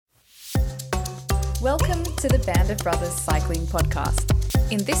Welcome to the Band of Brothers Cycling Podcast.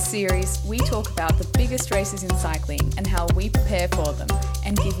 In this series, we talk about the biggest races in cycling and how we prepare for them,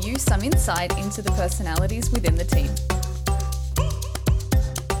 and give you some insight into the personalities within the team.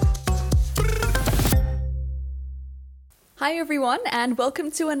 Hi everyone, and welcome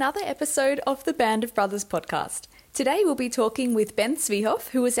to another episode of the Band of Brothers Podcast. Today we'll be talking with Ben Zwiehoff,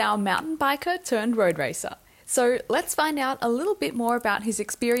 who is our mountain biker turned road racer. So let's find out a little bit more about his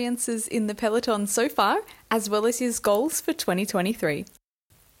experiences in the peloton so far, as well as his goals for 2023.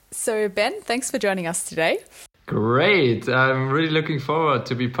 So Ben, thanks for joining us today. Great. I'm really looking forward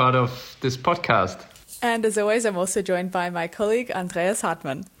to be part of this podcast. And as always, I'm also joined by my colleague, Andreas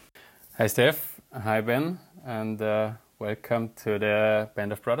Hartmann. Hi Steph, hi Ben, and welcome to the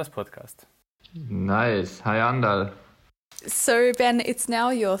Band of Brothers podcast. Nice. Hi Andal. So Ben, it's now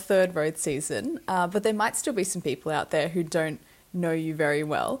your third road season, but there might still be some people out there who don't know you very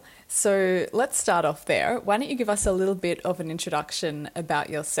well. So let's start off there. Why don't you give us a little bit of an introduction about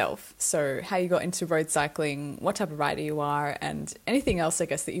yourself? So how you got into road cycling, what type of rider you are, and anything else, I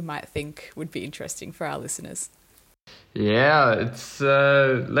guess, that you might think would be interesting for our listeners. Yeah, it's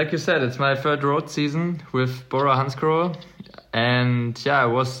like you said, it's my third road season with Bora Hansgrohe. And yeah, I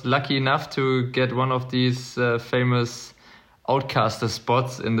was lucky enough to get one of these famous outcaster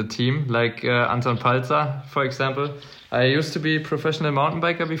spots in the team, like Anton Palzer, for example. I used to be a professional mountain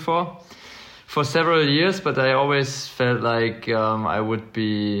biker before for several years, but I always felt like I would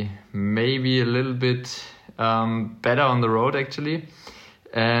be maybe a little bit better on the road, actually.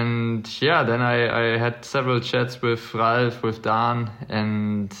 And yeah, then I had several chats with Ralf, with Dan,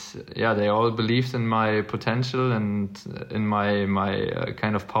 and yeah, they all believed in my potential and in my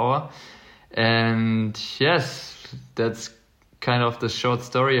kind of power. And yes, that's kind of the short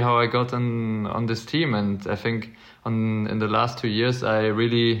story how I got on this team. And I think in the last 2 years I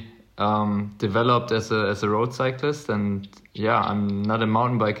really developed as a road cyclist. And yeah, I'm not a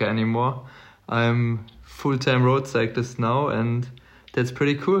mountain biker anymore. I'm full-time road cyclist now, and that's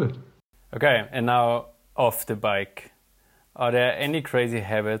pretty cool. Okay, and now off the bike. Are there any crazy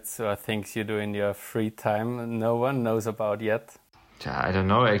habits or things you do in your free time no one knows about yet? I don't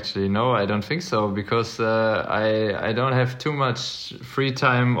know, actually. No, I don't think so, because I don't have too much free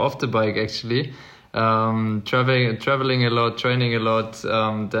time off the bike, actually. Traveling a lot, training a lot.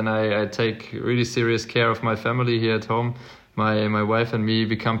 Then I take really serious care of my family here at home. My wife and me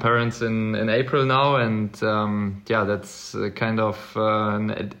become parents in April now, and yeah, that's kind of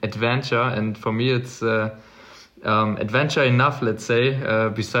an adventure. And for me, it's adventure enough, let's say.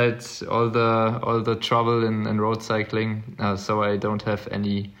 Besides all the trouble in road cycling, so I don't have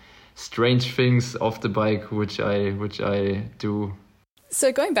any strange things off the bike, which I do.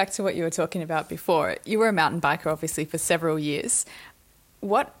 So going back to what you were talking about before, you were a mountain biker, obviously, for several years.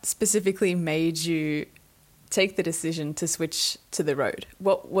 What specifically made you take the decision to switch to the road?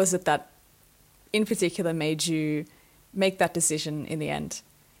 What was it that in particular made you make that decision in the end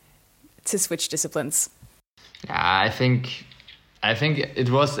to switch disciplines? I think it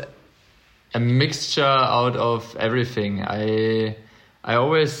was a mixture out of everything. I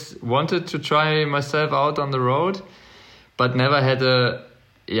always wanted to try myself out on the road, but never had a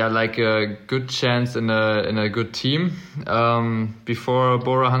good chance in a good team before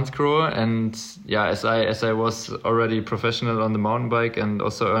Bora Hansgrohe. And yeah, as I was already professional on the mountain bike and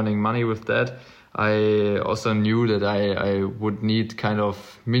also earning money with that, I also knew that I would need kind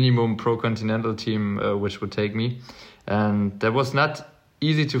of minimum pro continental team which would take me, and that was not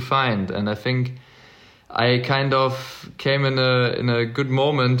easy to find. And I think I kind of came in a good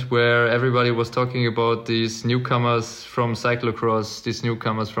moment where everybody was talking about these newcomers from cyclocross, these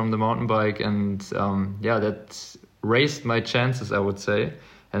newcomers from the mountain bike, and yeah, that raised my chances, I would say.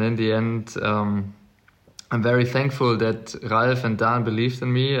 And in the end, I'm very thankful that Ralf and Dan believed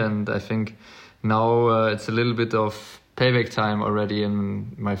in me, and I think now it's a little bit of payback time already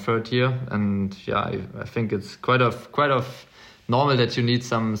in my third year. And yeah, I think it's quite of normal that you need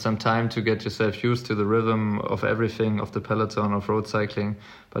some time to get yourself used to the rhythm of everything, of the peloton, of road cycling.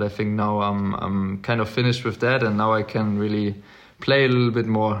 But I think now I'm kind of finished with that, and now I can really play a little bit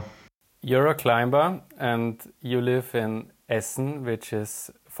more. You're a climber and you live in Essen, which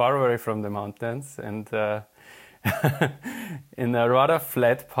is far away from the mountains and in a rather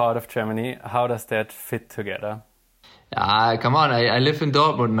flat part of Germany. How does that fit together? Come on! I live in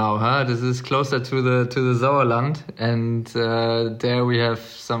Dortmund now, huh? This is closer to the Sauerland, and there we have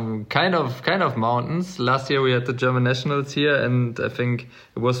some kind of mountains. Last year we had the German nationals here, and I think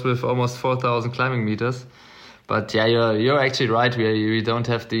it was with almost 4,000 climbing meters. But yeah, you're actually right. We don't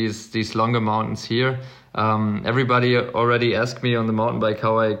have these longer mountains here. Everybody already asked me on the mountain bike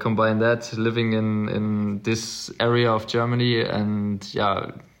how I combine that, living in this area of Germany and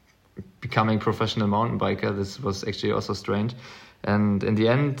becoming professional mountain biker. This was actually also strange. And in the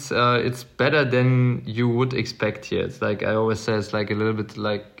end, it's better than you would expect here. It's like I always say, it's like a little bit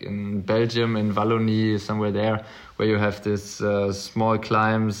like in Belgium, in Wallonie, somewhere there, where you have this small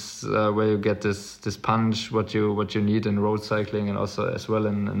climbs, where you get this punch, what you need in road cycling and also as well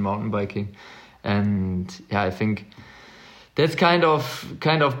in mountain biking. And I think that's kind of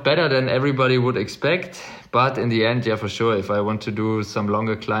better than everybody would expect. But in the end, for sure, if I want to do some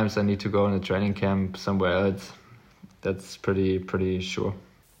longer climbs, I need to go in a training camp somewhere else. That's pretty sure.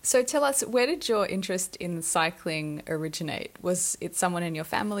 So tell us, where did your interest in cycling originate? Was it someone in your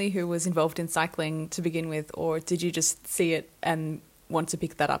family who was involved in cycling to begin with, or did you just see it and want to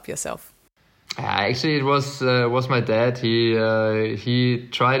pick that up yourself? Actually, it was my dad. He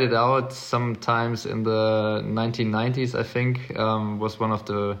tried it out sometimes in the 1990s, I think. Was one of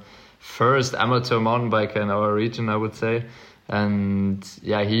the first amateur mountain biker in our region, I would say. And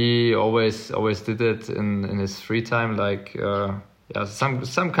he always did it in his free time, like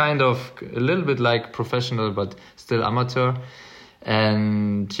some kind of a little bit like professional, but still amateur.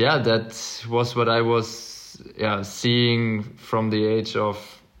 And that was what I was seeing from the age of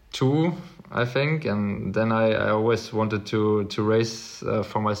 2, I think. And then I always wanted to race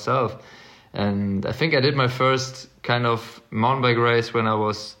for myself. And I think I did my first kind of mountain bike race when I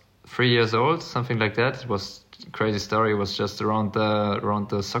was 3 years old, something like that. It was crazy story. It was just around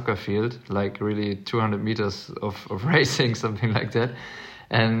the soccer field, like really 200 meters of racing, something like that.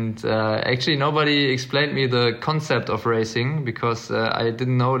 And actually nobody explained me the concept of racing because I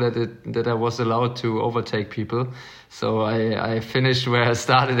didn't know that I was allowed to overtake people. So I finished where I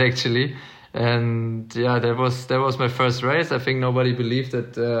started actually. And that was my first race. I think nobody believed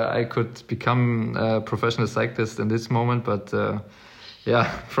that I could become a professional cyclist in this moment, but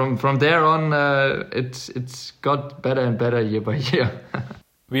from there on, it's got better and better year by year.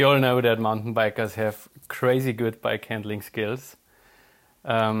 We all know that mountain bikers have crazy good bike handling skills.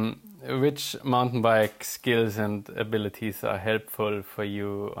 Which mountain bike skills and abilities are helpful for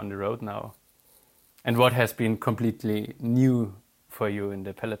you on the road now? And what has been completely new for you in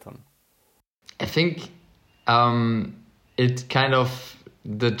the peloton? I think it kind of...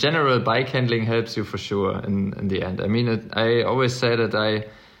 the general bike handling helps you for sure in the end. I mean, I always say that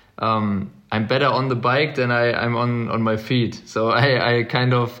I'm better on the bike than I'm on my feet. So I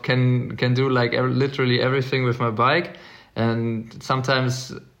kind of can do like literally everything with my bike, and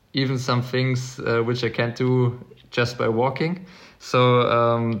sometimes even some things which I can't do just by walking. So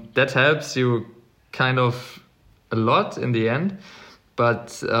that helps you kind of a lot in the end.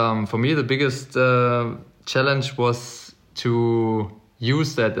 But for me, the biggest challenge was to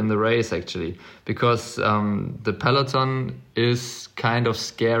use that in the race actually, because the peloton is kind of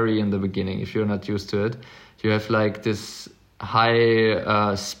scary in the beginning if you're not used to it. You have like this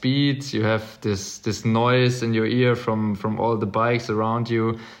high speed, you have this noise in your ear from all the bikes around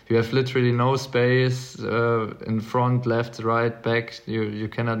you. You have literally no space in front, left, right, back. You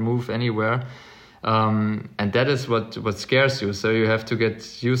cannot move anywhere. And that is what scares you. So you have to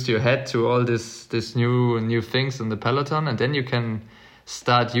get used to your head to all this new things in the peloton, and then you can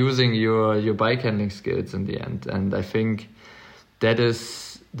start using your bike handling skills in the end. And I think that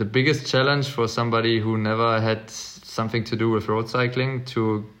is the biggest challenge for somebody who never had something to do with road cycling,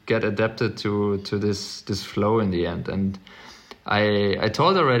 to get adapted to this flow in the end. And I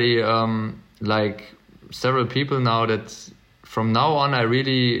told already like several people now that from now on I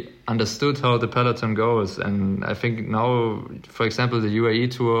really understood how the peloton goes. And I think now, for example, the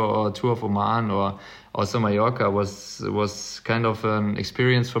UAE Tour or Tour of Oman or also Mallorca was kind of an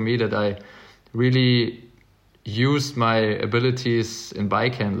experience for me that I really used my abilities in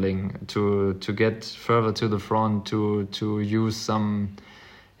bike handling to get further to the front, to use some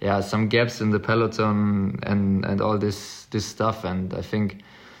gaps in the peloton and all this stuff. And I think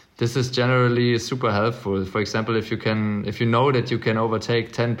this is generally super helpful. For example, if you know that you can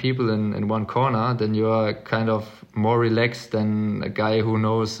overtake 10 people in one corner, then you are kind of more relaxed than a guy who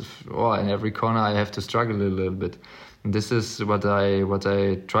knows, in every corner I have to struggle a little bit. And this is what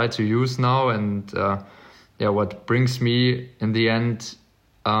I try to use now, and what brings me in the end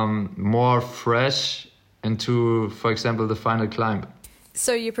more fresh into, for example, the final climb.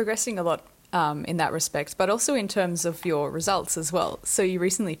 So you're progressing a lot in that respect, but also in terms of your results as well. So you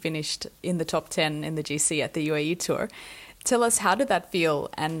recently finished in the top 10 in the GC at the UAE Tour. Tell us, how did that feel?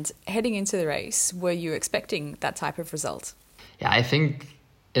 And heading into the race, were you expecting that type of result? Yeah, I think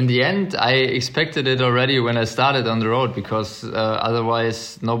in the end, I expected it already when I started on the road, because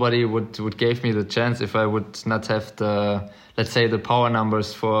otherwise nobody would give me the chance if I would not have the, let's say, the power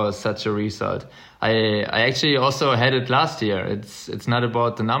numbers for such a result. I actually also had it last year. It's not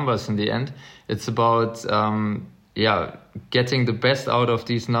about the numbers in the end. It's about getting the best out of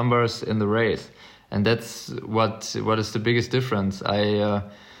these numbers in the race, and that's what is the biggest difference.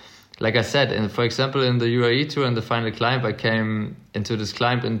 Like I said, for example, in the UAE Tour in the final climb, I came into this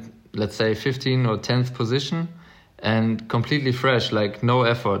climb in, let's say, 15th or 10th position, and completely fresh, like no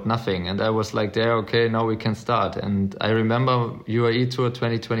effort, nothing. And I was like, there, okay, now we can start. And I remember UAE Tour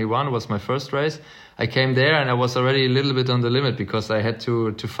 2021 was my first race. I came there and I was already a little bit on the limit, because I had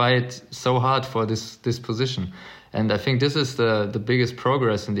to fight so hard for this position. And I think this is the biggest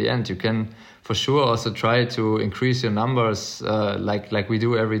progress in the end. You can for sure also try to increase your numbers like we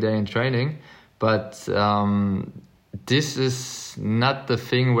do every day in training. But this is not the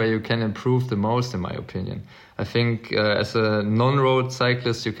thing where you can improve the most, in my opinion. I think as a non-road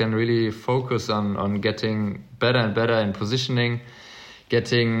cyclist, you can really focus on getting better and better in positioning,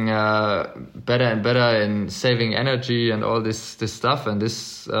 getting better and better in saving energy and all this stuff. And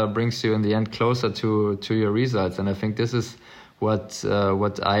this brings you in the end closer to your results. And I think this is what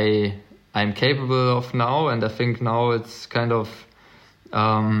I'm capable of now. And I think now it's kind of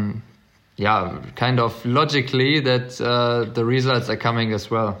logically that the results are coming as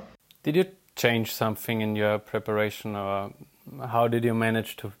well. Did you change something in your preparation, or how did you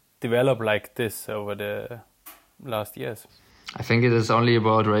manage to develop like this over the last years? I think it is only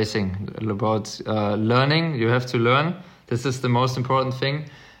about racing, about learning. You have to learn. This is the most important thing.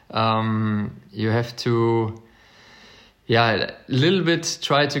 You have to, a little bit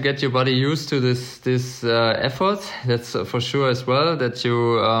try to get your body used to this effort. That's for sure as well. That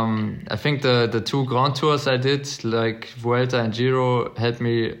you, I think the two Grand Tours I did, like Vuelta and Giro, helped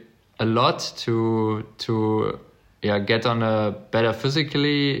me a lot to get on a better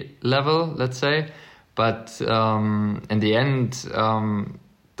physically level, let's say. But in the end,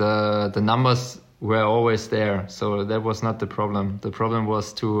 the numbers were always there, so that was not the problem. The problem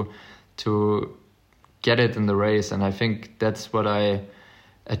was to get it in the race, and I think that's what I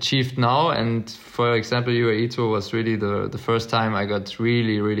achieved now. And for example, UAE Tour was really the first time I got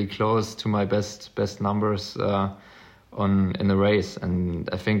really close to my best numbers in the race, and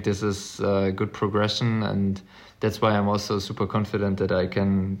I think this is a good progression, and that's why I'm also super confident that I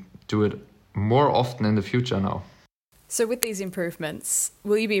can do it more often in the future now. So with these improvements,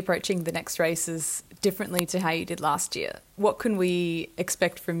 will you be approaching the next races differently to how you did last year? What can we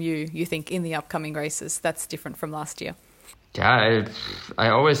expect from you think, in the upcoming races that's different from last year? Yeah, I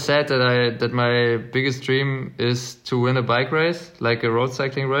always said that my biggest dream is to win a bike race, like a road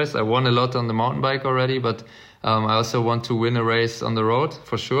cycling race. I won a lot on the mountain bike already, but I also want to win a race on the road,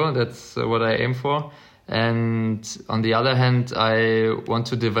 for sure. That's what I aim for. And on the other hand, I want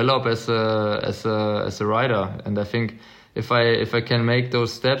to develop as a rider. And I think if I can make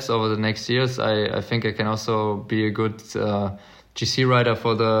those steps over the next years, I think I can also be a good GC rider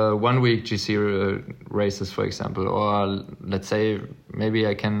for the 1 week GC races, for example. Or let's say maybe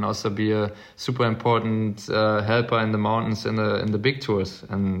I can also be a super important helper in the mountains in the big tours,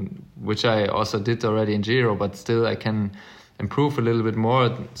 and which I also did already in Giro. But still, I can improve a little bit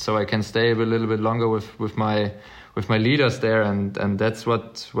more, so I can stay a little bit longer with my leaders there, and that's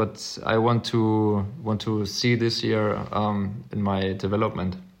what I want to see this year in my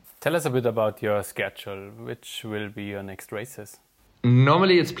development. Tell us a bit about your schedule. Which will be your next races?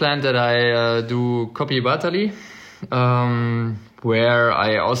 Normally, it's planned that I do Coppi Bartali, where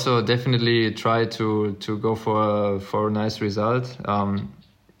I also definitely try to go for a nice result.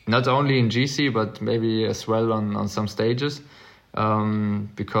 Not only in GC, but maybe as well on some stages,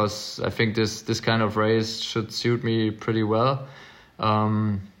 because I think this kind of race should suit me pretty well.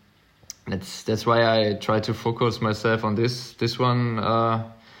 That's why I try to focus myself on this one,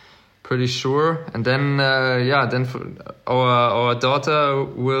 pretty sure. And then our daughter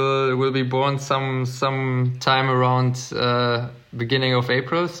will be born some time around beginning of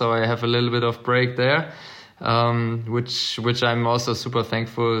April, so I have a little bit of break there. Which I'm also super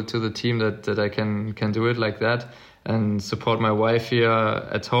thankful to the team that I can do it like that, and support my wife here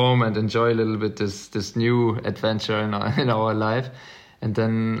at home and enjoy a little bit this new adventure in our life. And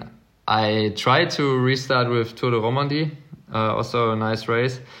then I try to restart with Tour de Romandie, also a nice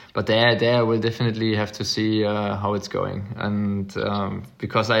race, but there we'll definitely have to see how it's going, and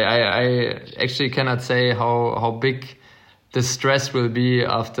because I actually cannot say how big the stress will be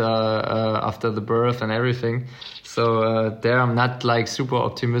after the birth and everything. So there I'm not like super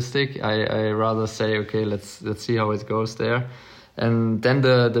optimistic. I rather say, okay, let's see how it goes there. And then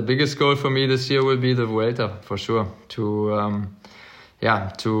the biggest goal for me this year will be the Vuelta for sure. To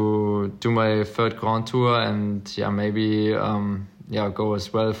do my third Grand Tour and maybe go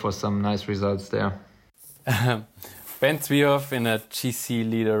as well for some nice results there. Ben Zwiehoff in a GC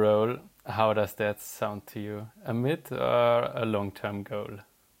leader role. How does that sound to you? A mid or a long-term goal?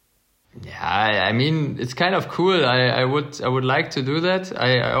 Yeah, I mean, it's kind of cool. I would like to do that.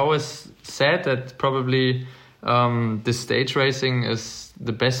 I always said that probably this stage racing is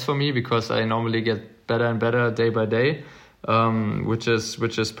the best for me because I normally get better and better day by day, which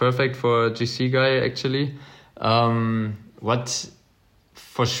is perfect for a GC guy actually. What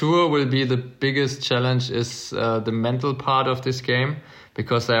for sure will be the biggest challenge is the mental part of this game.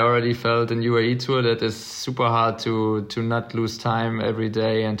 Because I already felt in UAE Tour that it's super hard to not lose time every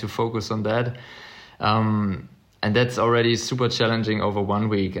day and to focus on that. And that's already super challenging over 1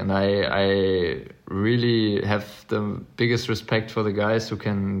 week. And I really have the biggest respect for the guys who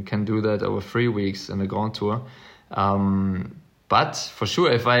can do that over 3 weeks in the Grand Tour. But for sure,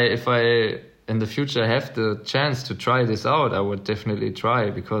 if I in the future have the chance to try this out, I would definitely try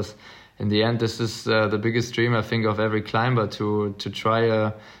because in the end, this is the biggest dream, I think, of every climber to try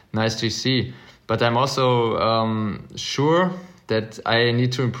a nice GC. But I'm also sure that I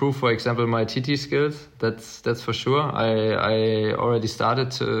need to improve, for example, my TT skills. That's for sure. I already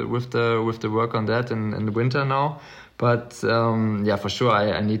started with the work on that in the winter now. But for sure,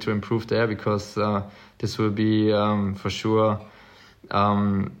 I need to improve there because this will be for sure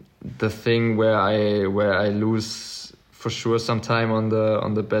the thing where I lose for sure some time on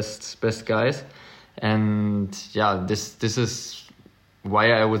the best guys, and this is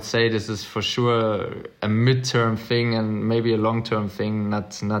why I would say this is for sure a midterm thing and maybe a long-term thing,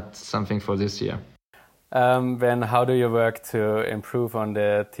 not something for this year. Ben, how do you work to improve on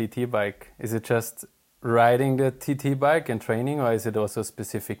the TT bike? Is it just riding the TT bike and training, or is it also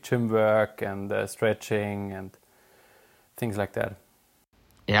specific gym work and stretching and things like that?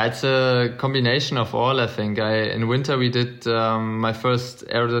 Yeah, it's a combination of all, I think. In winter we did my first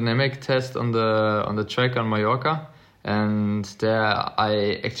aerodynamic test on the track on Mallorca, and there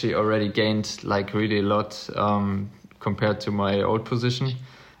I actually already gained like really a lot compared to my old position.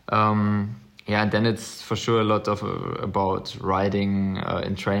 And then it's for sure a lot of about riding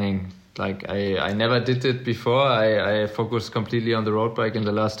in training. Like I never did it before. I focused completely on the road bike in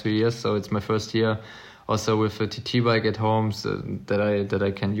the last 2 years, so it's my first year also with a TT bike at home that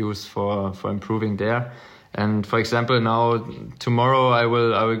I can use for improving there. And for example, now tomorrow I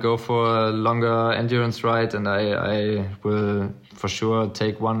will go for a longer endurance ride, and I will for sure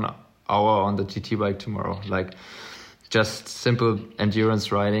take 1 hour on the TT bike tomorrow, like just simple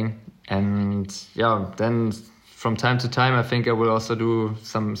endurance riding. And then from time to time I think I will also do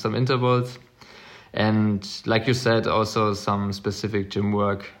some intervals, and like you said, also some specific gym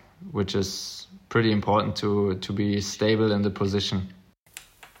work, which is pretty important to be stable in the position.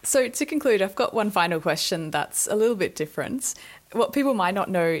 So to conclude, I've got one final question that's a little bit different. What people might not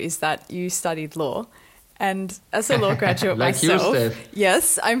know is that you studied law, and as a law graduate like myself, you, Steph.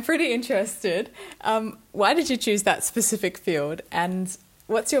 Yes, I'm pretty interested. Why did you choose that specific field, and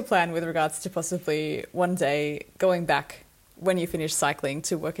what's your plan with regards to possibly one day going back when you finish cycling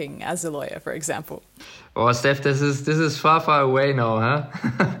to working as a lawyer, for example? Oh, Steph, this is far away now, huh?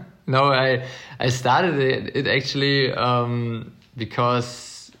 No, I started it actually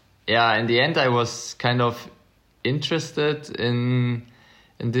because in the end I was kind of interested in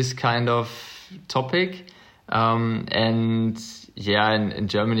this kind of topic, and in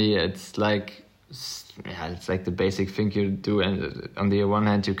Germany it's like the basic thing you do, and on the one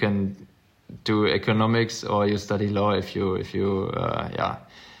hand you can do economics or you study law if you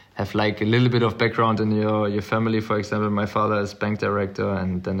have like a little bit of background in your family. For example, my father is bank director,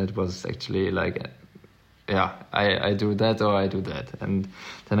 and then it was actually like, I do that or I do that. And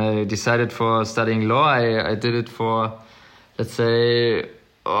then I decided for studying law. I did it for, let's say,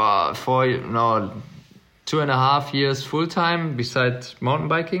 2.5 years full time besides mountain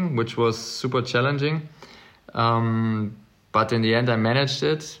biking, which was super challenging. But in the end, I managed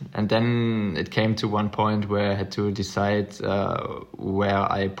it. And then it came to one point where I had to decide where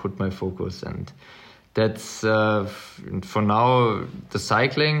I put my focus. And that's, for now, the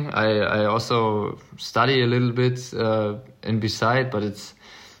cycling. I also study a little bit in beside, but it's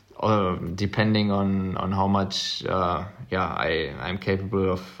depending on how much I'm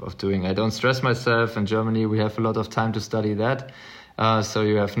capable of doing. I don't stress myself. In Germany, we have a lot of time to study that. So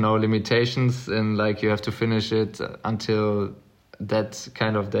you have no limitations in like you have to finish it until that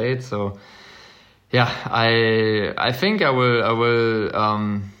kind of date. So I think I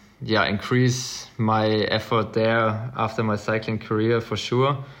will increase my effort there after my cycling career for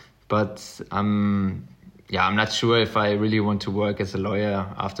sure. But I'm not sure if I really want to work as a lawyer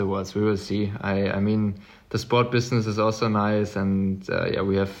afterwards. We will see. I mean, the sport business is also nice, and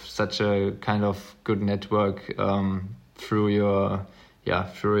we have such a kind of good network through your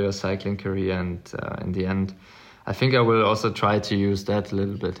cycling career, and in the end, I think I will also try to use that a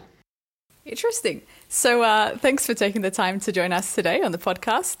little bit. Interesting. So thanks for taking the time to join us today on the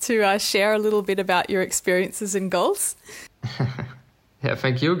podcast to share a little bit about your experiences and goals. Yeah,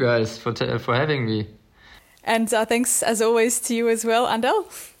 thank you guys for having me. And thanks as always to you as well, Andal.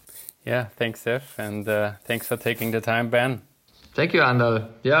 Yeah, thanks, Steph, and thanks for taking the time, Ben. Thank you, Andal.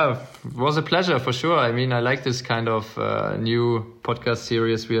 Yeah, it was a pleasure for sure. I mean, I like this kind of new podcast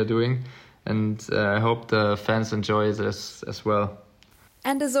series we are doing, and I hope the fans enjoy this as well.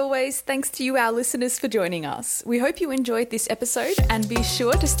 And as always, thanks to you, our listeners, for joining us. We hope you enjoyed this episode, and be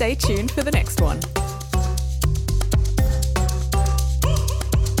sure to stay tuned for the next one.